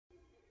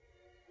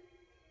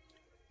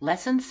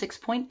Lesson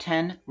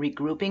 6.10,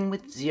 Regrouping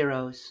with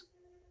Zeros.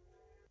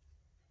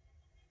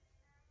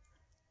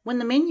 When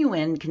the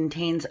minuend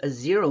contains a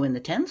 0 in the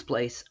tens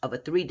place of a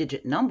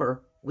 3-digit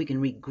number, we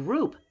can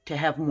regroup to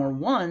have more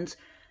ones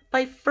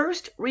by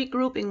first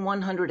regrouping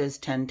 100 as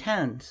 10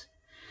 tens.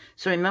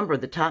 So remember,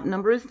 the top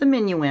number is the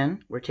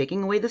minuend, we're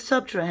taking away the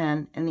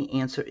subtrahend, and the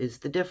answer is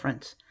the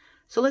difference.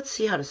 So let's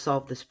see how to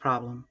solve this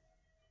problem.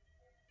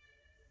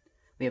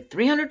 We have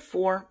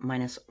 304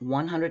 minus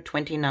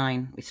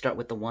 129. We start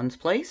with the ones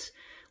place.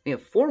 We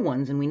have 4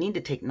 ones and we need to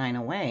take 9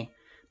 away.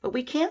 But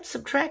we can't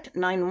subtract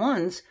 9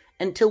 ones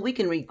until we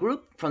can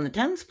regroup from the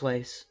tens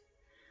place.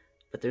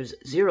 But there's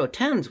 0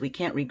 tens we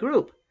can't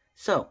regroup.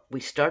 So we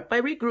start by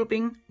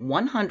regrouping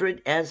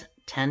 100 as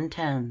 10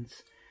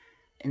 tens.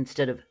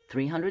 Instead of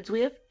 300s, we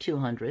have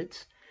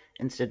 200s.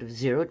 Instead of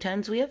 0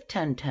 tens, we have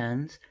 10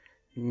 tens.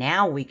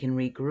 Now we can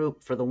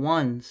regroup for the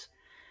ones.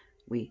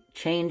 We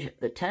change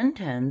the 10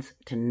 tens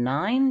to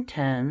 9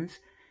 tens,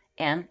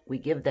 and we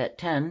give that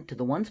 10 to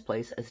the ones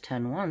place as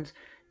 10 ones.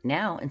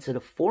 Now, instead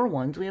of 4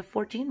 ones, we have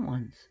 14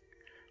 ones.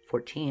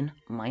 14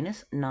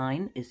 minus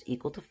 9 is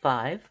equal to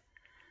 5.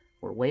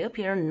 We're way up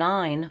here.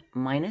 9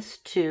 minus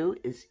 2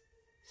 is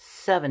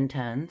 7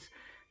 tens.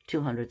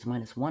 200s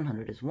minus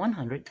 100 is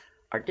 100.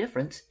 Our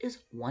difference is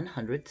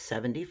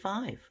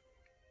 175.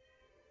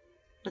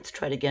 Let's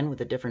try it again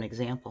with a different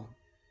example.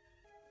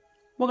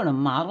 We're going to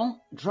model,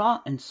 draw,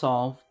 and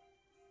solve.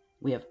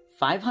 We have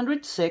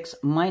 506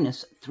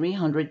 minus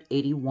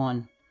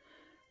 381.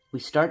 We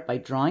start by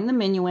drawing the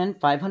minuend,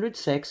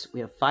 506. We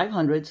have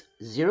 500s,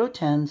 0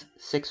 tens,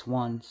 6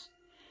 ones.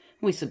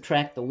 We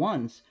subtract the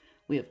ones.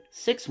 We have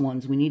 6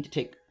 ones. We need to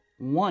take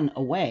 1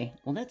 away.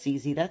 Well, that's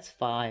easy. That's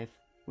 5.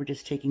 We're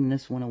just taking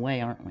this one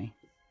away, aren't we?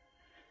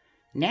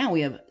 Now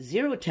we have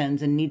 0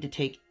 tens and need to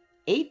take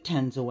 8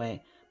 tens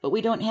away, but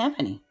we don't have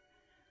any.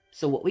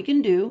 So what we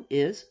can do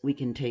is we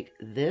can take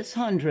this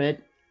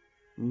 100,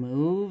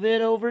 move it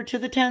over to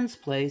the tens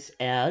place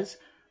as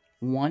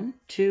 1,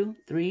 2,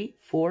 3,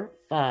 4,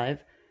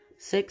 5,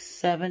 6,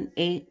 7,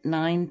 8,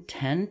 9,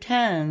 10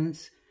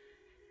 tens.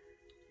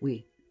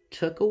 We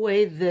took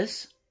away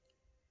this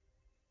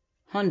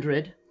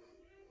 100.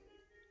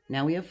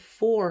 Now we have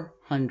 4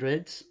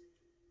 hundreds.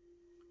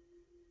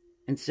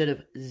 Instead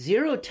of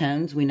 0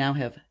 tens, we now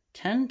have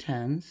 10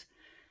 tens.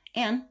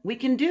 And we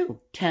can do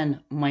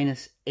 10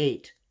 minus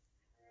 8.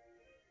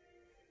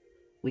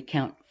 We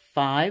count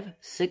 5,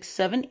 6,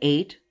 7,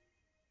 8.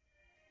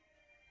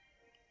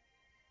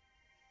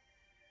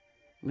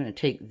 I'm going to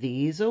take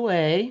these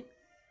away.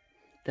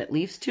 That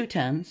leaves 2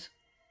 tens.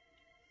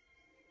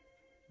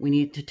 We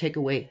need to take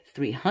away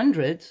 3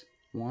 hundreds.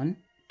 1,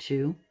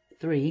 2,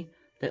 3.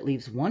 That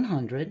leaves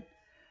 100.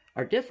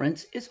 Our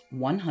difference is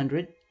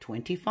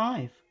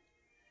 125.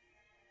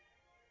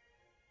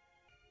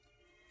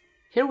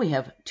 Here we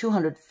have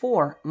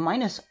 204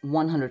 minus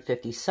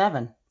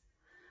 157.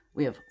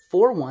 We have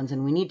 4 ones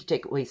and we need to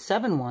take away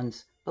 7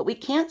 ones, but we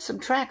can't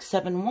subtract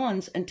 7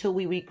 ones until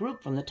we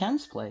regroup from the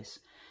tens place.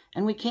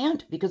 And we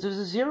can't because there's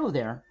a 0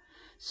 there.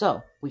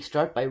 So we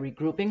start by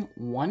regrouping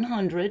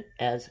 100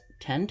 as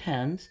 10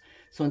 tens.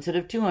 So instead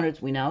of 200s,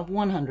 we now have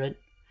 100.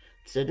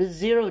 Instead of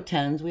 0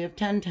 tens, we have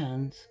 10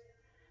 tens.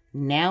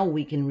 Now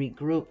we can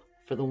regroup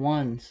for the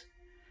ones.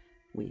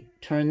 We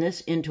turn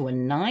this into a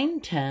 9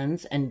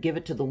 tens and give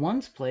it to the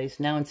ones place.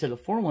 Now instead of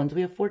 4 ones,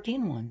 we have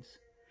 14 ones.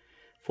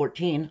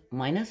 14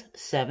 minus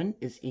 7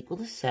 is equal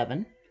to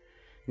 7.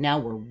 Now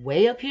we're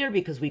way up here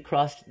because we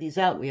crossed these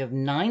out. We have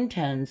 9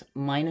 tens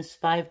minus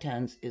 5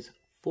 tens is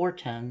 4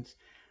 tens.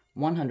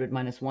 100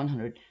 minus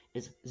 100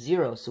 is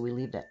 0, so we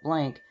leave that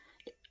blank.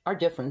 Our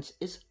difference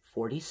is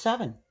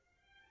 47.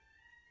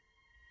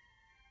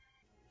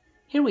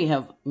 Here we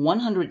have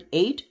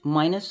 108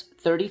 minus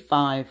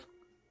 35.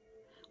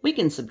 We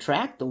can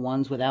subtract the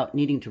ones without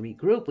needing to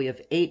regroup. We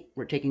have 8,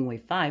 we're taking away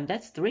 5,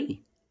 that's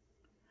 3.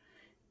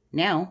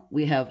 Now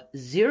we have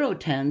 0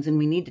 tens and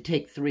we need to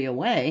take 3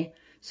 away.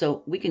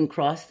 So we can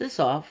cross this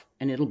off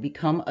and it'll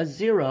become a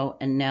 0.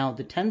 And now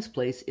the tens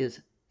place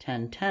is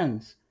 10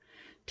 tens.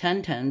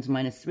 10 tens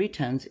minus 3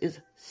 tens is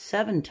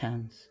 7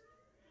 tens.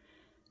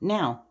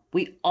 Now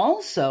we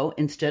also,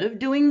 instead of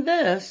doing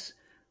this,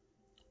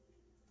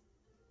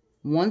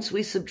 once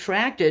we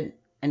subtracted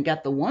and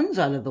got the ones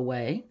out of the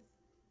way,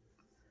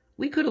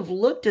 we could have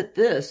looked at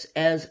this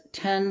as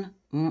 10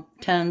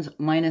 tens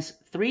minus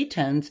 3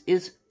 tens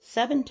is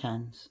 7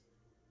 tens.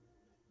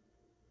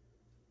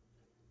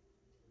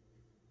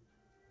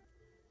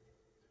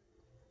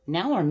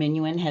 Now our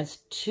minuend has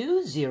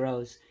 2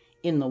 zeros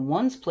in the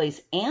ones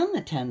place and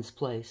the tens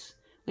place.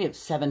 We have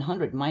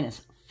 700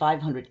 minus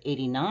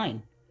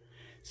 589.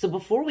 So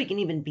before we can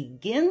even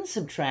begin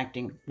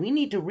subtracting, we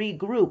need to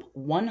regroup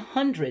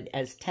 100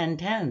 as 10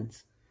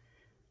 tens.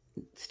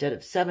 Instead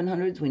of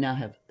 700s, we now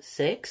have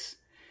 6.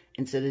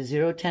 Instead of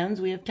 0 tens,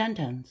 we have 10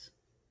 tens.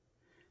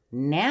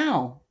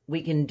 Now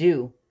we can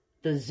do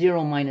the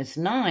 0 minus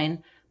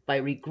 9 by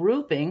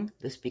regrouping.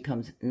 This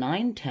becomes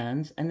 9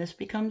 tens, and this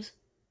becomes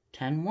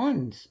 10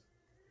 ones.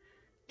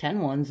 10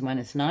 ones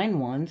minus 9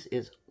 ones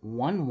is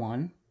 1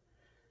 1.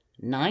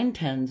 9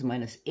 tens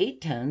minus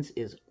 8 tens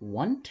is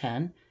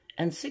 110,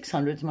 and 6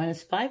 hundreds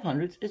minus 5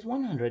 hundreds is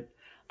 100.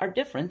 Our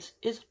difference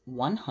is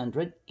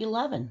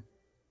 111.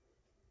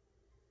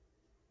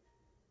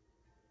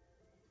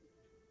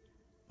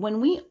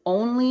 When we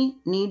only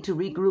need to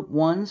regroup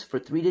ones for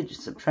 3-digit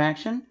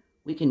subtraction,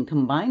 we can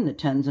combine the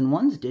tens and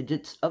ones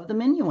digits of the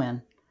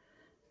minuend.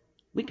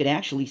 We could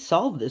actually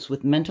solve this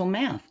with mental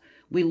math.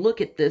 We look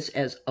at this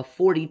as a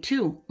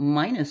 42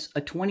 minus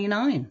a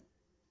 29.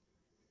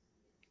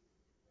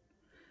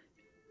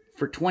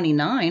 For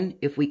 29,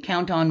 if we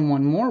count on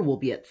one more, we'll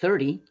be at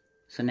 30.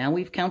 So now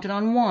we've counted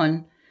on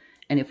 1.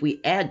 And if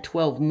we add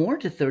 12 more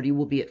to 30,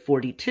 we'll be at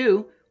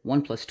 42.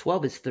 1 plus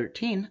 12 is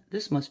 13.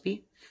 This must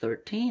be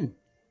 13.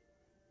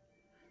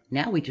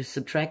 Now we just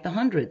subtract the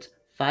hundreds.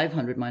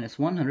 500 minus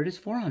 100 is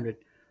 400.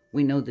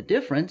 We know the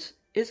difference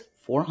is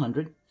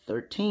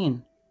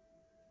 413.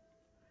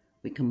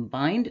 We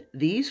combined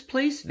these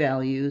place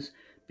values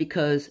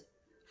because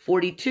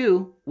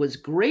 42 was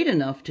great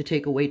enough to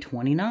take away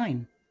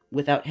 29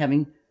 without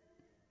having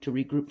to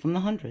regroup from the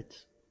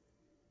hundreds.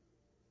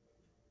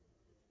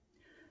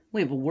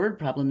 We have a word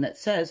problem that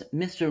says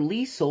Mr.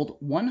 Lee sold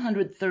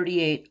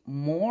 138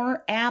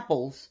 more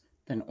apples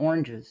than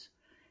oranges.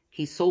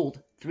 He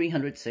sold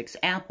 306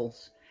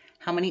 apples.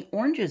 How many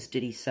oranges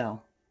did he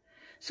sell?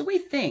 So we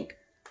think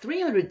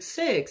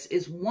 306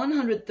 is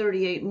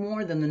 138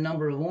 more than the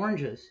number of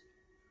oranges.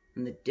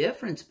 And the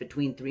difference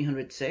between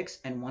 306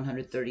 and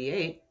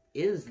 138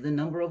 is the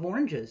number of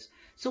oranges.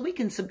 So we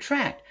can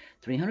subtract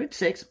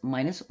 306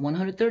 minus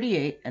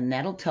 138, and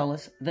that'll tell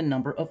us the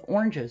number of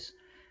oranges.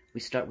 We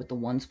start with the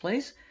ones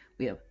place.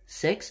 We have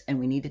 6, and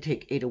we need to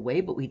take 8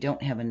 away, but we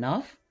don't have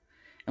enough.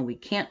 And we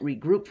can't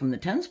regroup from the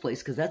tens place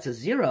because that's a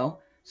 0.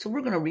 So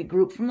we're going to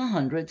regroup from the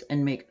hundreds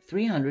and make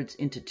 3 hundreds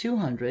into 2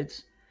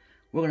 hundreds.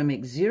 We're going to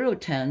make 0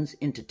 tens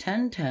into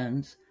 10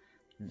 tens.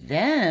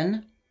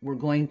 Then we're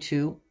going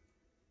to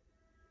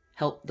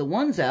help the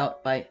ones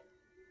out by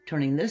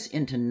turning this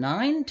into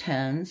 9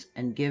 tens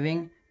and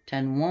giving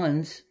 10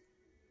 ones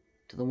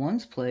to the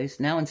ones place.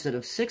 Now instead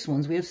of 6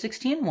 ones, we have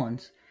 16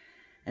 ones.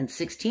 And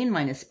 16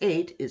 minus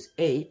 8 is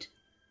 8.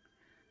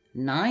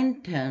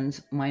 9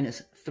 tens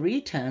minus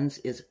 3 tens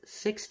is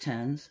 6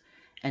 tens.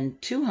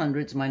 And 2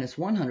 hundreds minus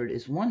 100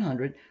 is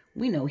 100.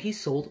 We know he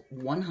sold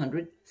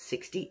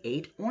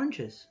 168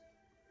 oranges.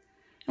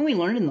 And we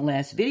learned in the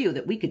last video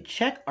that we could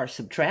check our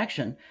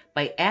subtraction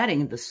by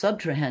adding the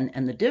subtrahend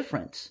and the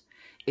difference.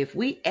 If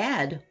we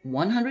add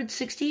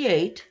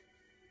 168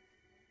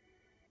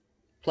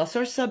 plus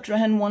our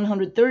subtrahend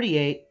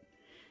 138,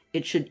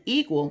 it should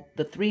equal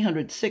the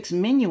 306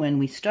 minuend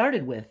we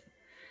started with.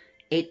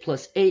 8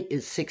 plus 8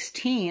 is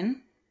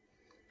 16.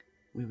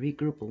 We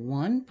regroup a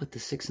 1, put the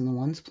 6 in the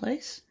ones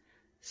place.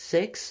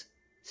 6,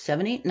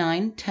 7, 8,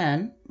 9,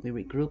 10.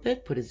 We regroup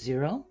it, put a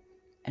 0,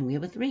 and we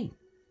have a 3.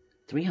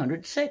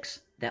 306.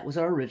 That was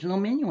our original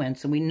minuend,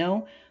 so we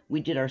know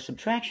we did our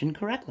subtraction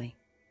correctly.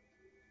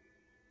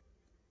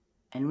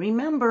 And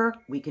remember,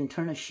 we can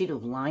turn a sheet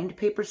of lined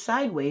paper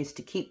sideways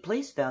to keep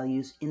place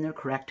values in their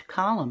correct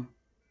column.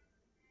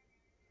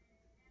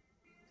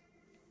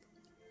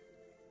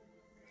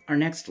 Our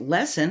next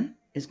lesson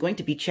is going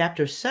to be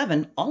Chapter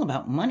 7, all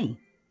about money.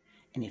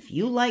 And if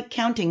you like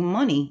counting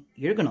money,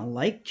 you're going to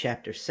like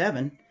Chapter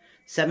 7.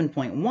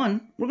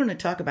 7.1, we're going to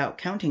talk about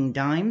counting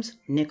dimes,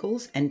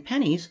 nickels, and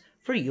pennies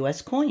for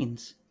U.S.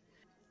 coins.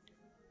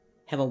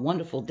 Have a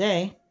wonderful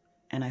day,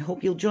 and I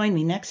hope you'll join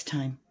me next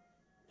time.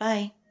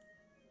 Bye.